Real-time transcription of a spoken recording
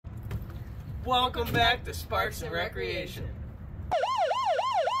Welcome back to Sparks and Recreation.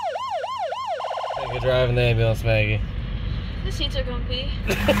 Thank you for driving the ambulance, Maggie. The seats are comfy.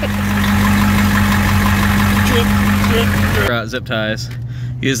 Zip ties.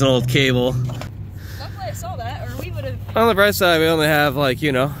 Use an old cable. Luckily I saw that, or we would have... On the bright side, we only have, like,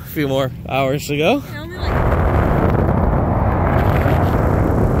 you know, a few more hours to go. Yeah, only like...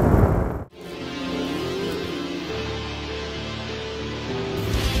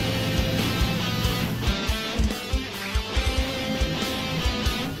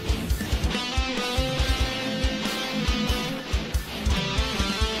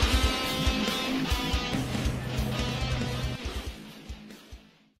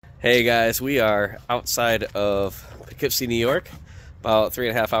 Hey guys, we are outside of Poughkeepsie, New York, about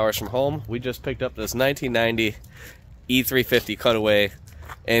 3.5 hours from home. We just picked up this 1990 E350 cutaway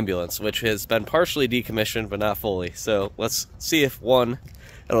ambulance, which has been partially decommissioned, but not fully. So let's see if, one,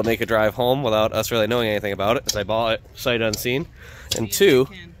 it'll make a drive home without us really knowing anything about it, as I bought it sight unseen, and two,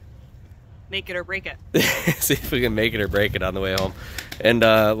 make it or break it. see if we can make it or break it on the way home. And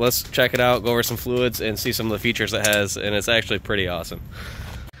let's check it out, go over some fluids, and see some of the features it has, and it's actually pretty awesome.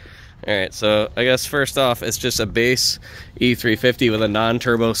 Alright, so I guess first off, it's just a base E350 with a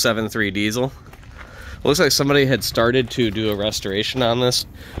non-turbo 7.3 diesel. It looks like somebody had started to do a restoration on this.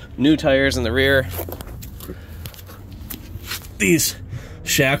 New tires in the rear. These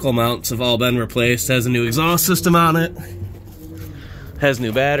shackle mounts have all been replaced. Has a new exhaust system on it. Has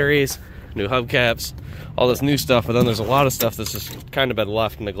new batteries, new hubcaps, all this new stuff, but then there's a lot of stuff that's just kind of been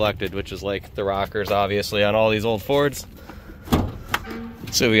left neglected, which is like the rockers, obviously, on all these old Fords.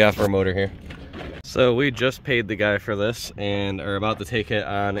 So we got for a motor here. So we just paid the guy for this and are about to take it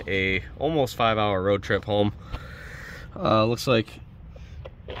on a almost 5-hour road trip home. Looks like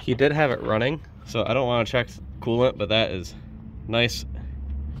he did have it running, so I don't want to check coolant, but that is nice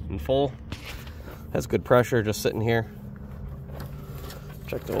and full. Has good pressure just sitting here.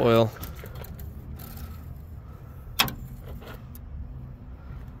 Check the oil.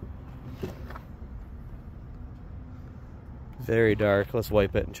 Very dark. Let's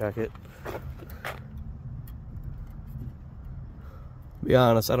wipe it and check it. To be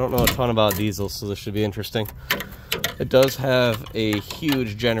honest, I don't know a ton about diesels, so this should be interesting. It does have a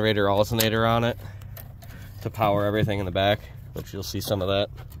huge generator alternator on it to power everything in the back, which you'll see some of that.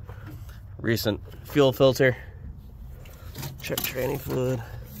 Recent fuel filter. Check tranny fluid.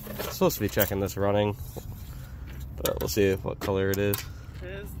 I'm supposed to be checking this running, but we'll see what color it is. It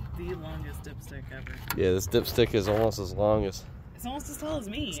is the longest dipstick ever. Yeah, this dipstick is almost as long as... It's almost as tall as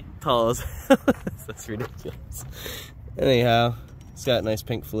me. Tall as... That's ridiculous. Anyhow, it's got nice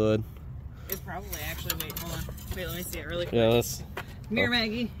pink fluid. It's probably actually... Wait, hold on. Wait, let me see it really quick. Yeah, let's... Come here,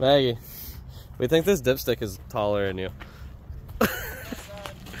 Maggie. Maggie, we think this dipstick is taller than you.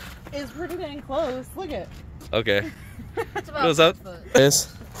 It's pretty dang close. Look at it. Okay. It's about What's up?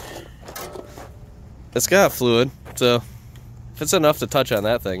 It's got fluid, so... If it's enough to touch on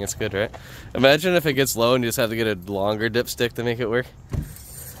that thing, it's good, right? Imagine if it gets low and you just have to get a longer dipstick to make it work.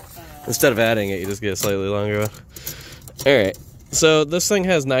 Instead of adding it, you just get a slightly longer one. Alright, so this thing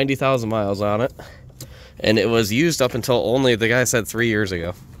has 90,000 miles on it. And it was used up until only, the guy said, 3 years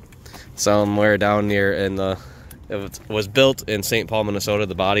ago. Somewhere down near in the... It was built in St. Paul, Minnesota,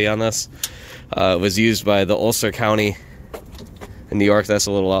 the body on this. It was used by the Ulster County in New York. That's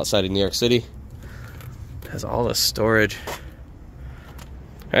a little outside of New York City. It has all this storage.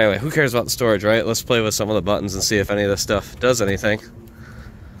 Anyway, who cares about the storage, right? Let's play with some of the buttons and see if any of this stuff does anything.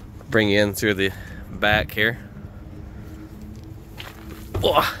 Bring you in through the back here.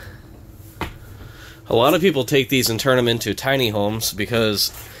 Whoa. A lot of people take these and turn them into tiny homes because,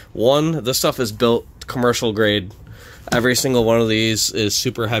 one, this stuff is built commercial grade. Every single one of these is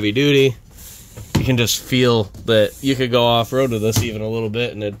super heavy duty. You can just feel that you could go off-road with this even a little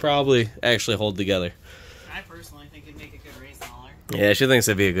bit and it'd probably actually hold together. I personally think it'd make a good race hauler. Yeah, she thinks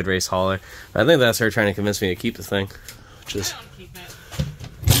it'd be a good race hauler. I think that's her trying to convince me to keep the thing. Which is... I don't keep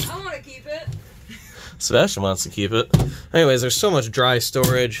it. I want to keep it. Sebastian wants to keep it. Anyways, there's so much dry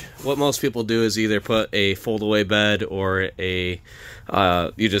storage. What most people do is either put a fold-away bed or a...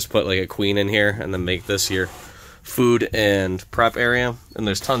 you just put like a queen in here and then make this your food and prep area. And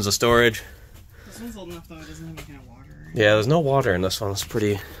there's tons of storage. This one's old enough though, it doesn't have any kind of water. Yeah, there's no water in this one. It's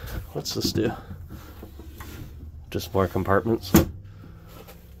pretty... What's this do? Just more compartments.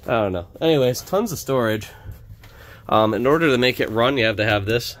 I don't know. Anyways, tons of storage. In order to make it run, you have to have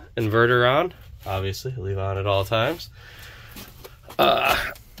this inverter on. Obviously, leave on at all times.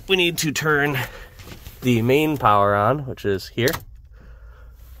 We need to turn the main power on, which is here.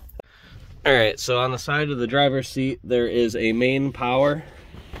 Alright, so on the side of the driver's seat, there is a main power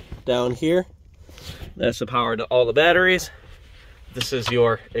down here. That's the power to all the batteries. This is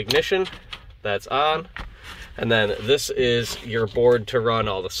your ignition. That's on. And then this is your board to run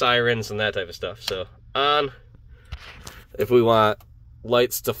all the sirens and that type of stuff. So on. If we want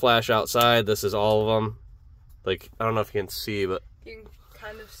lights to flash outside, this is all of them. Like, I don't know if you can see, but You can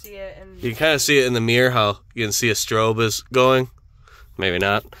kind of see it. you can kind of see it in the mirror how you can see a strobe is going. Maybe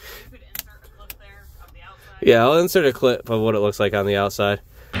not. You could insert a clip there on the outside. Yeah, I'll insert a clip of what it looks like on the outside.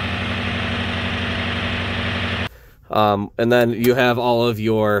 And then you have all of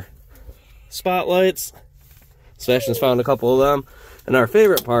your spotlights. Sebastian's found a couple of them. And our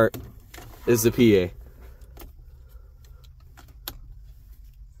favorite part is the PA.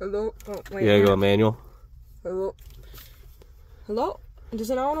 Hello? Oh, wait. You gotta go manual. Hello? Hello? Does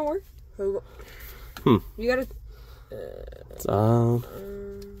it not want to work? Hello? You gotta... It's on.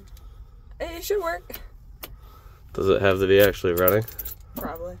 It should work. Does it have to be actually running?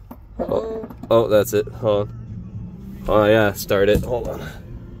 Probably. Oh, that's it. Hold on. Oh yeah, start it. Hold on.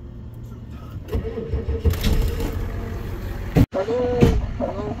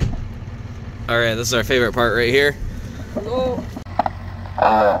 Hello? Alright, this is our favorite part right here. Hello?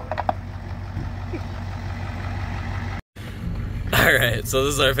 Alright, so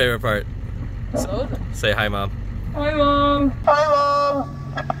this is our favorite part. Hello? Say hi, Mom. Hi, Mom. Hi, Mom.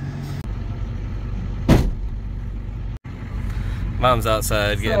 Mom's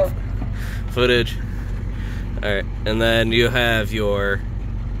outside getting footage. Alright, and then you have your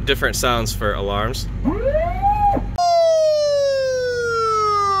different sounds for alarms.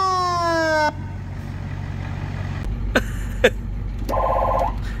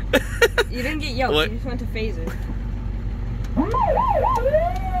 You didn't get yelped, What? you just went to phaser.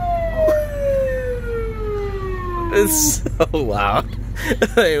 It's so loud.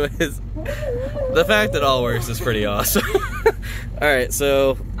 Anyways, the fact that it all works is pretty awesome. Alright,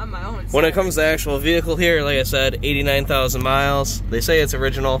 so On my own. when it comes to actual vehicle here, like I said, 89,000 miles. They say it's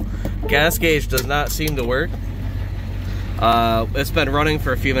original. Gas gauge does not seem to work. It's been running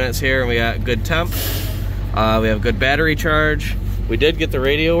for a few minutes here and we got good temp. We have good battery charge. We did get the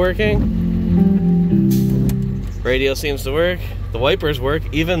radio working. Radio seems to work. The wipers work.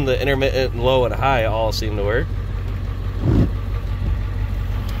 Even the intermittent low and high all seem to work.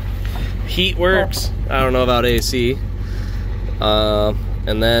 Heat works. I don't know about AC. And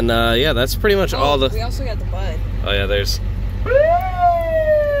then, yeah, that's pretty much all the... We also got the bud. Oh, yeah, there's...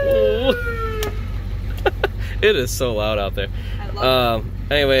 It is so loud out there. I love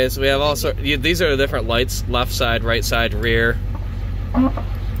Anyways, we have all sorts... These are the different lights. Left side, right side, rear.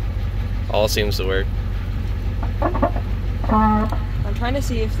 All seems to work. I'm trying to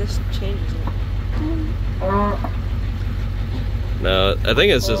see if this changes it. No, I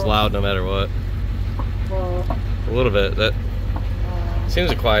think it's just loud no matter what. A little bit. That seems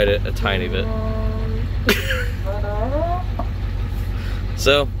to quiet it a tiny bit.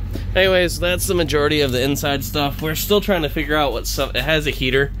 So, anyways, that's the majority of the inside stuff. We're still trying to figure out what stuff. It has a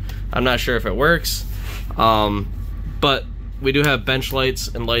heater. I'm not sure if it works. But we do have bench lights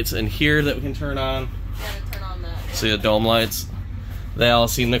and lights in here that we can turn on. Yeah, turn on that. See the dome lights? They all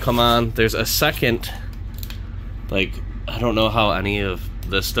seem to come on. There's a second, like, I don't know how any of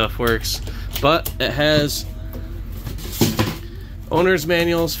this stuff works, but it has owner's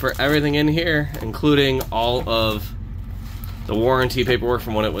manuals for everything in here, including all of the warranty paperwork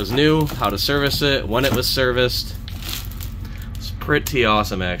from when it was new, how to service it, when it was serviced. It's pretty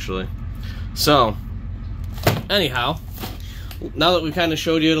awesome, actually. So, anyhow, now that we kind of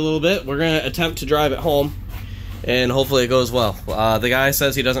showed you it a little bit, we're going to attempt to drive it home, and hopefully it goes well. The guy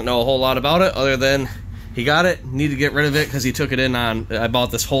says he doesn't know a whole lot about it, other than he got it, need to get rid of it because he took it in on, I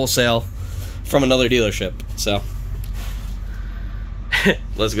bought this wholesale from another dealership, so.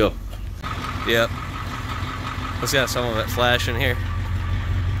 Let's go. Yep. Let's got some of it flashing here.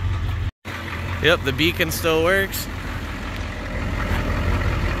 Yep, the beacon still works.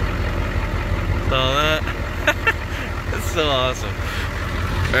 Saw that. It's so awesome.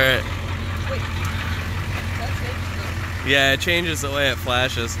 Alright. Wait. That's it. Yeah, it changes the way it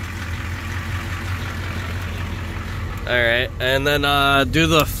flashes. Alright, and then do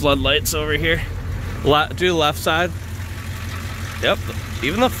the floodlights over here. Do the left side. Yep,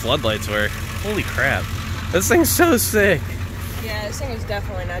 even the floodlights work. Holy crap. This thing's so sick. Yeah, this thing is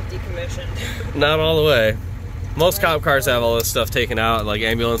definitely not decommissioned. Not all the way. Most cop cars have all this stuff taken out, like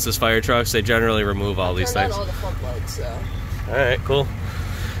ambulances, fire trucks, they generally remove all these Turned things. on all the floodlights, so. Alright, cool.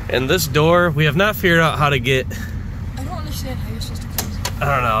 And this door, we have not figured out how to get... I don't understand how you're supposed to close it.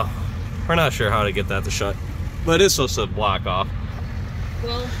 I don't know. We're not sure how to get that to shut. But it is supposed to block off.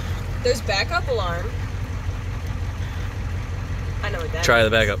 Well, there's backup alarm. I know what that Try is.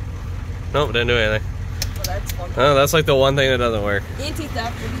 the backup. Nope, didn't do anything. Well, that's fun. Oh, that's like the one thing that doesn't work.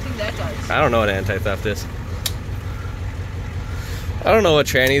 Anti-theft, what do you think that does? I don't know what anti-theft is. I don't know what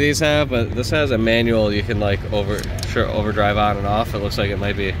tranny these have, but this has a manual you can like overdrive on and off. It looks like it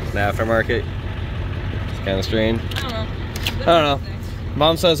might be an aftermarket. It's kind of strange. I don't know. I don't know.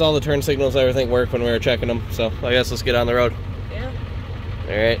 Mom says all the turn signals, everything worked when we were checking them, so I guess let's get on the road. Yeah.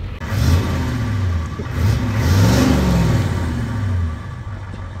 All right.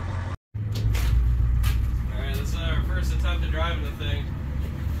 All right, this is our first attempt at driving the thing.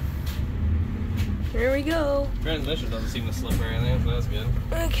 Here we go. Transmission doesn't seem to slip or anything, so that's good.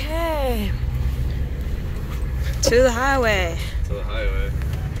 Okay. To the highway. To the highway.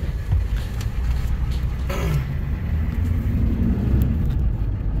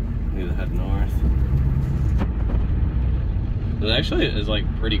 Need to head north. It actually is like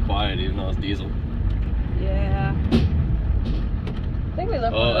pretty quiet, even though it's diesel. Yeah. I think we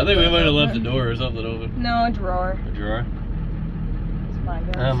left. Oh, I think we might have left the door or something open. No, a drawer. A drawer? It's my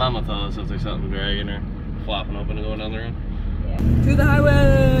guess. Mama told us if there's something dragging or flopping open and going down the road. Yeah. To the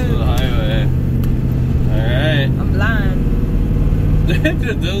highway. To the highway. Alright. I'm blind.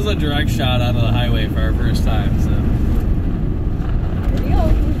 This was a direct shot onto the highway for our first time, so. Here we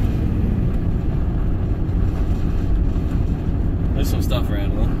go. There's some stuff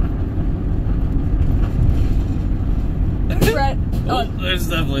rattling. Oh, there's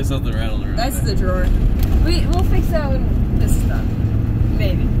definitely something rattling around. That's the drawer. We'll fix that when this is done.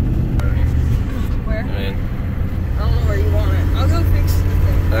 Maybe. Where? I mean, I don't know where you want it. I'll go fix the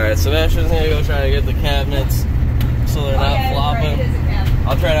thing. alright, Sebastian's gonna go try to get the cabinets so they're not flopping. Right, it is a cabinet.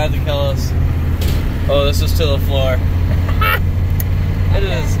 I'll try not to kill us. Oh, this is to the floor. It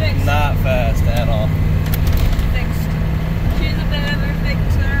is fixed. not fast at all. Fixed. She's a better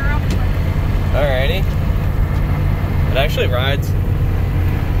fixer. Alrighty. It actually rides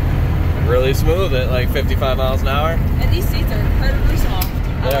really smooth at like 55 miles an hour. And these seats are incredibly soft.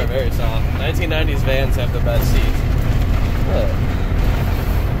 They are very soft. 1990s vans have the best seats. What?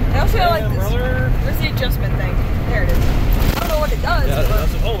 I also like this. Brother. Where's the adjustment thing? There it is. I don't know what it does. Yeah, but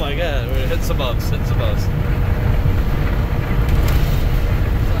oh my god, it hits the bumps, hits the bumps. it's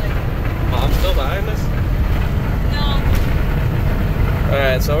like, Mom's still behind us? no.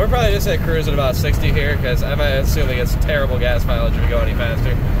 Alright, so we're probably just at cruising about 60 here, because I might assume it gets terrible gas mileage if we go any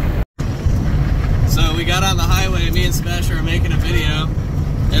faster. So we got on the highway, me and Sebastian were making a video,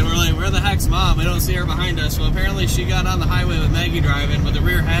 and we're like, where the heck's Mom? I don't see her behind us. Well, apparently she got on the highway with Maggie driving, with the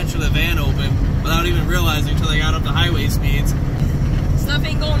rear hatch of the van open, without even realizing until they got up to highway speeds. Stuff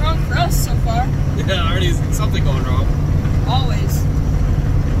ain't going wrong for us so far. Yeah, already something going wrong. Always.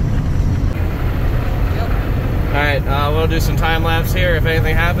 Yep. Alright, we'll do some time lapse here. If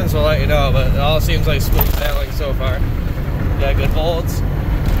anything happens, we'll let you know, but it all seems like smooth sailing so far. Yeah, good volts,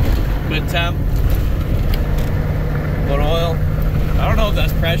 good temp, good oil. I don't know if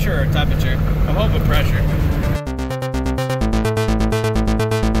that's pressure or temperature. I'm hoping pressure.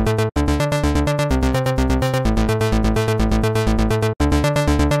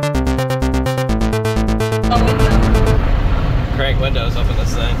 Crank windows up in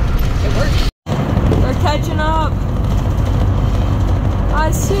this thing. It works. They're catching up.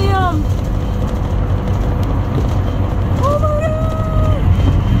 I see them. Oh my god.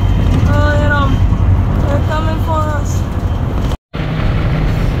 Oh, look at them. They're coming for us.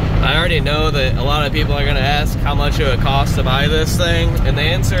 I already know that a lot of people are going to ask how much it would cost to buy this thing, and the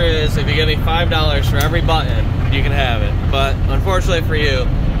answer is if you give me $5 for every button, you can have it. But unfortunately for you,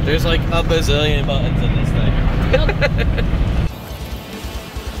 there's like a bazillion buttons in this thing. Yep.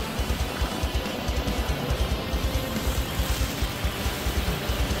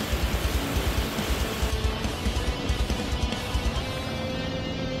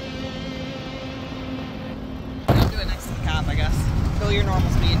 Don't do it next to the cop, I guess. Go your normal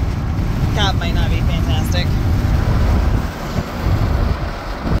speed. Cop might not be fantastic.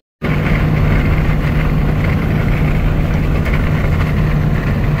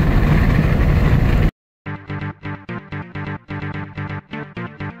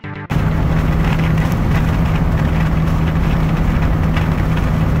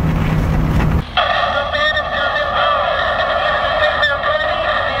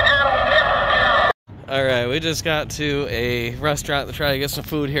 Alright, we just got to a restaurant to try to get some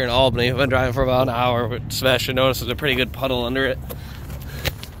food here in Albany. We've been driving for about an hour, but Sebastian noticed there's a pretty good puddle under it.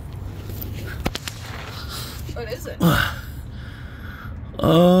 What is it?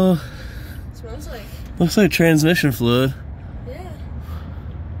 Smells like. Looks like transmission fluid. Yeah.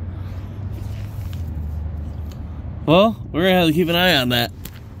 Well, we're gonna have to keep an eye on that.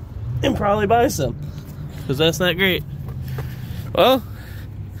 And probably buy some. Because that's not great. Well,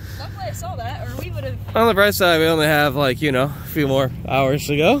 Luckily I saw that, or we would have. On the bright side, we only have like, you know, a few more hours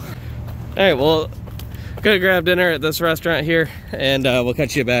to go. All right, well, gonna grab dinner at this restaurant here, and we'll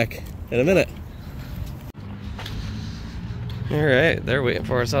catch you back in a minute. All right, they're waiting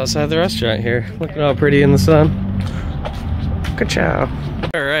for us outside the restaurant here. Looking all pretty in the sun. Ka-chow.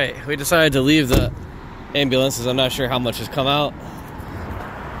 All right, we decided to leave the ambulances. I'm not sure how much has come out.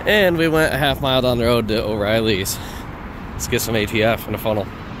 And we went a half mile down the road to O'Reilly's. Let's get some ATF in a funnel.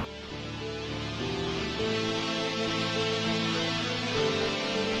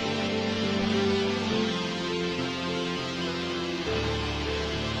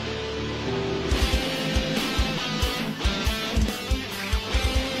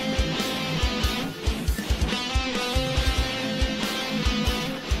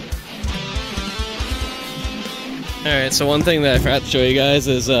 Alright, so one thing that I forgot to show you guys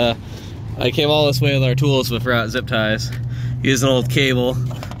is I came all this way with our tools but forgot zip ties. Used an old cable,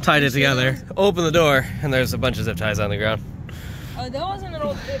 tied it together, opened the door, and there's a bunch of zip ties on the ground. That wasn't an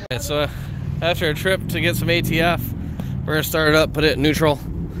old cable. Alright, so after a trip to get some ATF, we're going to start it up, put it in neutral,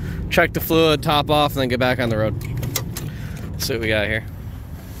 check the fluid, top off, and then get back on the road. Let's see what we got here.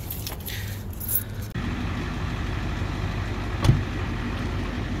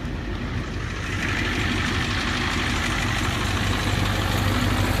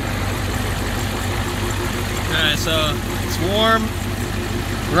 Alright, so it's warm,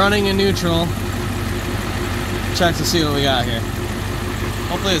 running in neutral. Check to see what we got here.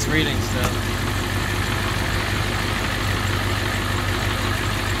 Hopefully it's reading still.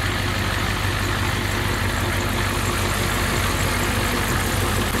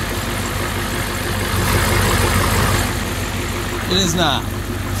 It is not.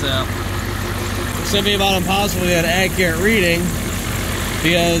 So it's gonna be about impossible to get an accurate reading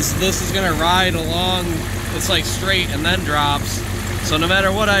because this is gonna ride along. It's like straight and then drops. So no matter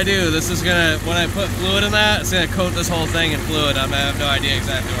what I do, this is gonna, when I put fluid in that, it's gonna coat this whole thing in fluid. I have no idea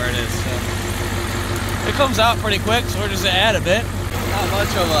exactly where it is. So it comes out pretty quick, so we're just gonna add a bit. Not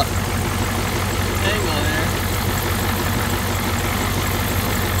much of a angle there.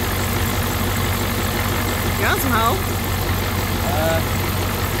 You want some help?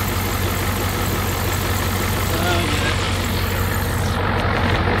 I'll get it.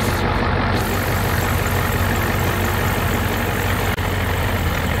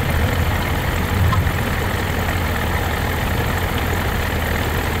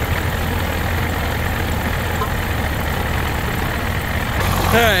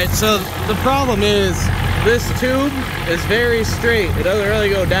 Alright, so the problem is this tube is very straight. It doesn't really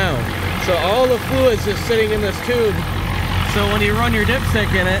go down. So all the fluid's just sitting in this tube. So when you run your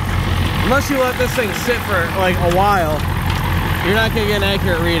dipstick in it, unless you let this thing sit for like a while, you're not going to get an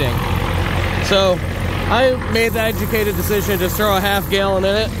accurate reading. So I made the educated decision to just throw a half gallon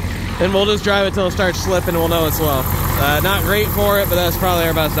in it, and we'll just drive it till it starts slipping and we'll know it's low. Not great for it, but that's probably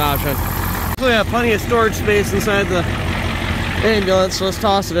our best option. We have plenty of storage space inside the ambulance, so let's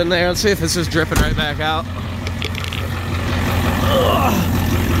toss it in there and see if it's just dripping right back out.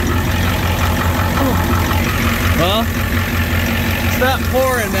 Well, it's not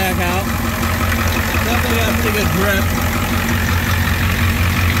pouring back out. Definitely got a pretty good drip.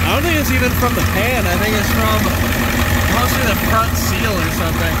 I don't think it's even from the pan. I think it's from mostly the front seal or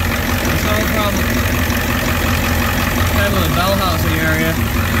something. It's all from kind of the bell housing area.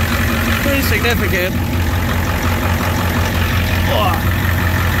 Pretty significant.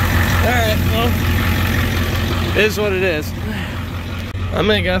 Alright, well, it is what it is. I'm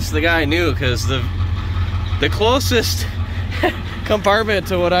gonna guess the guy knew, because the closest compartment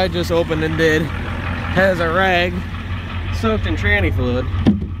to what I just opened and did has a rag soaked in tranny fluid.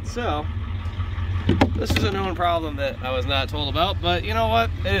 So, this is a known problem that I was not told about, but you know what?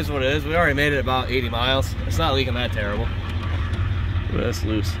 It is what it is. We already made it about 80 miles. It's not leaking that terrible. But it's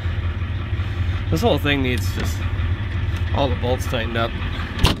loose. This whole thing needs just all the bolts tightened up.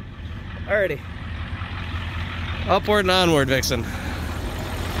 Alrighty. Upward and onward, Vixen.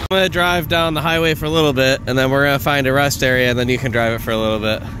 I'm gonna drive down the highway for a little bit, and then we're gonna find a rest area, and then you can drive it for a little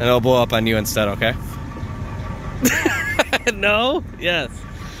bit, and it'll blow up on you instead, okay? No? Yes.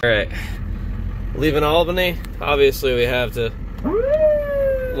 Alright. Leaving Albany, obviously we have to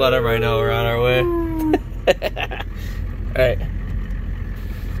let everybody know we're on our way. Alright.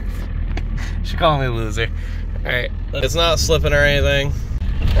 She called me a loser. Alright, it's not slipping or anything.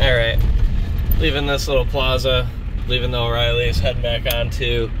 Alright, leaving this little plaza, leaving the O'Reilly's, heading back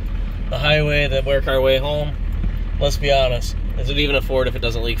onto the highway to work our way home. Let's be honest, is it even a Ford if it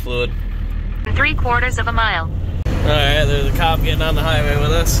doesn't leak fluid? 3/4 of a mile. Alright, there's a cop getting on the highway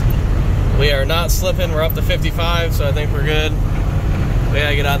with us. We are not slipping, we're up to 55, so I think we're good. We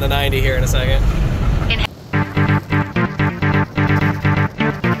gotta get on the 90 here in a second.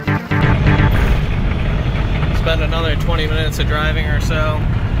 Spend another 20 minutes of driving or so.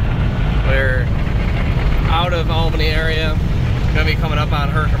 We're out of Albany area. Gonna be coming up on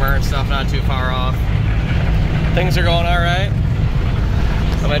Herkimer and stuff, not too far off. Things are going all right.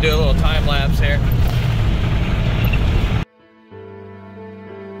 I'm gonna do a little time lapse here.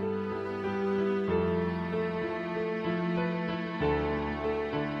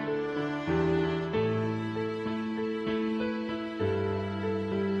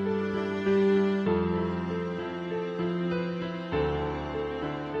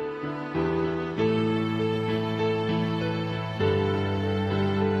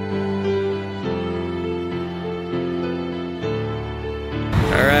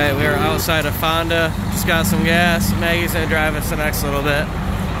 Alright, we are outside of Fonda. Just got some gas. Maggie's gonna drive us the next little bit.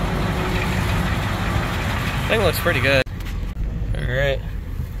 Thing looks pretty good. Alright.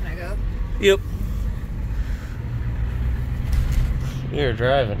 Can I go? Yep. You're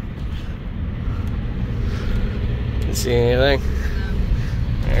driving. You see anything?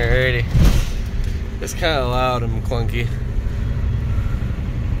 No. Alrighty. It's kind of loud and clunky.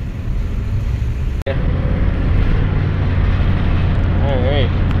 Alright.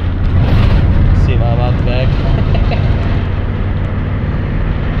 See Mom out the back.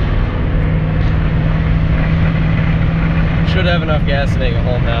 Should have enough gas to make it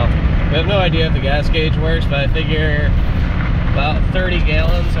home now. We have no idea if the gas gauge works, but I figure about 30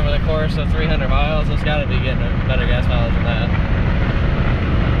 gallons over the course of 300 miles. It's got to be getting a better gas mileage than that.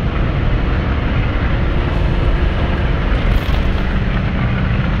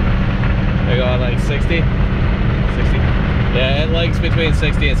 They go on like 60? 60? Yeah, it likes between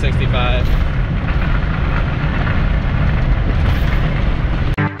 60 and 65.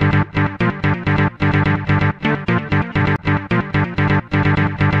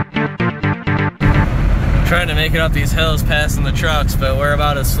 Trying to make it up these hills passing the trucks, but we're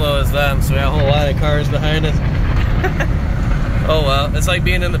about as slow as them, so we have a whole lot of cars behind us. Oh well, it's like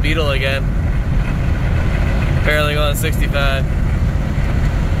being in the Beetle again. Barely going 65.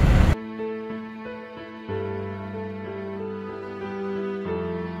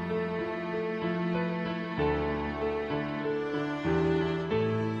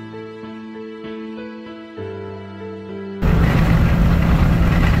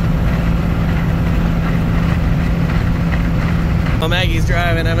 Well, Maggie's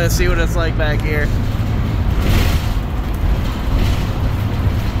driving. I'm gonna see what it's like back here.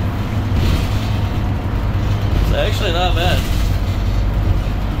 It's actually not bad.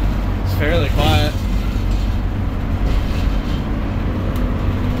 It's fairly quiet.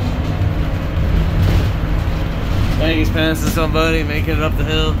 Maggie's passing somebody, making it up the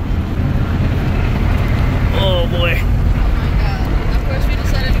hill. Oh boy. Oh my god. Of course we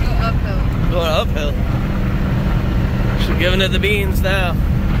decided to go uphill. Going uphill. She's giving it the beans now.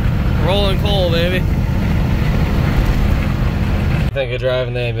 Rolling coal, baby. I think of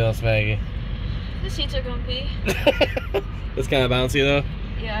driving the ambulance, Maggie. The seats are comfy. It's kind of bouncy though.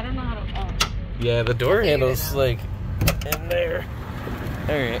 Yeah, I don't know how to. Yeah, the door handle's like in there.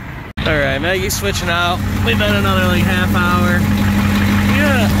 Alright. Alright, Maggie's switching out. We've been another like half hour.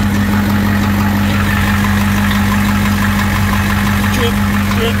 Yeah. Drip,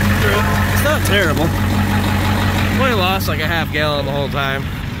 drip, drip. It's not terrible. We lost like a half gallon the whole time.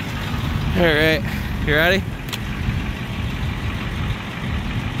 Alright, you ready?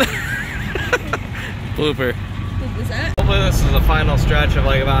 Blooper. What is that? Hopefully this is the final stretch of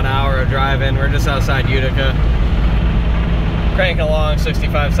like about an hour of driving. We're just outside Utica. Cranking along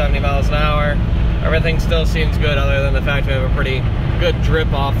 65, 70 miles an hour. Everything still seems good other than the fact we have a pretty good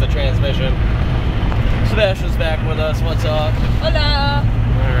drip off the transmission. Sebastian's back with us. What's up? Hola!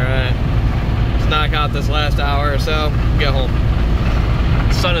 Alright. Knock out this last hour or so, get home.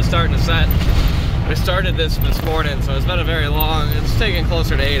 The sun is starting to set. We started this morning, so it's been a very long, it's taken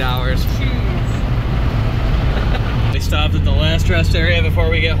closer to 8 hours. We stopped at the last rest area before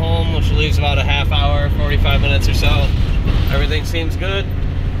we get home, which leaves about a half hour, 45 minutes or so. Everything seems good.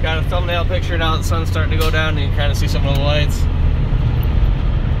 Got a thumbnail picture now, the sun's starting to go down, and you can kind of see some of the lights.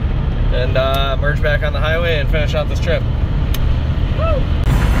 And merge back on the highway and finish out this trip. Woo!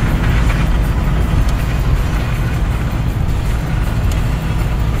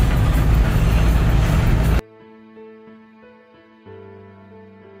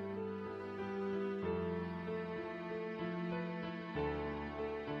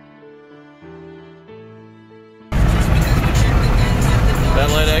 That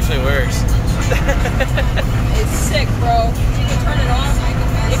light actually works. It's sick, bro. You can turn it on.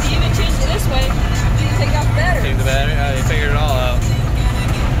 If you even change it this way, you can take out the battery. Take the battery? Oh, you figured it all out.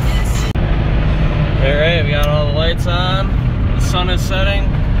 lights on, the sun is setting,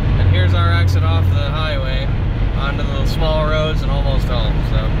 and here's our exit off the highway onto the small roads and almost home.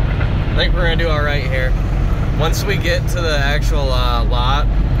 So I think we're gonna do all right here. Once we get to the actual lot,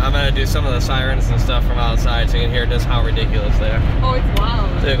 I'm gonna do some of the sirens and stuff from outside so you can hear just how ridiculous they are. Oh, it's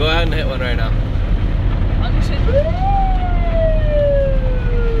wild. So go ahead and hit one right now.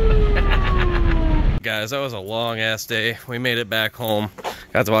 Guys, that was a long ass day. We made it back home.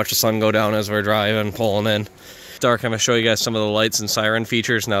 Got to watch the sun go down as we're driving, pulling in. Dark, I'm gonna show you guys some of the lights and siren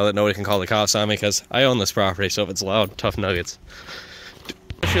features now that nobody can call the cops on me because I own this property, so if it's loud, tough nuggets.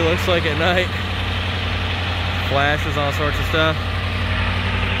 She looks like at night. Flashes, all sorts of stuff.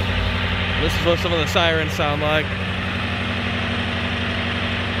 This is what some of the sirens sound like.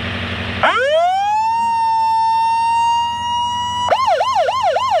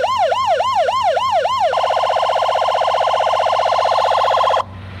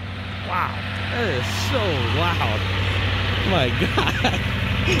 Wow, that is so loud. Oh my God,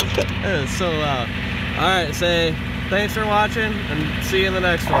 that is so loud. All right, say thanks for watching and see you in the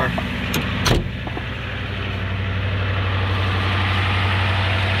next one.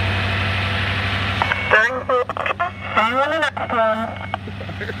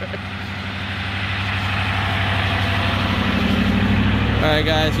 Alright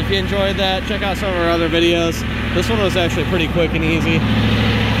guys, if you enjoyed that, check out some of our other videos. This one was actually pretty quick and easy.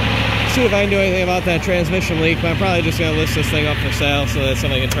 See if I can do anything about that transmission leak, but I'm probably just going to list this thing up for sale so that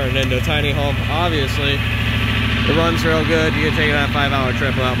somebody can turn it into a tiny home. Obviously, it runs real good. You can take it on a 5-hour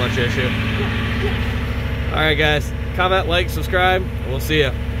trip without much issue. Alright guys, comment, like, subscribe, and we'll see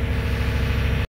ya.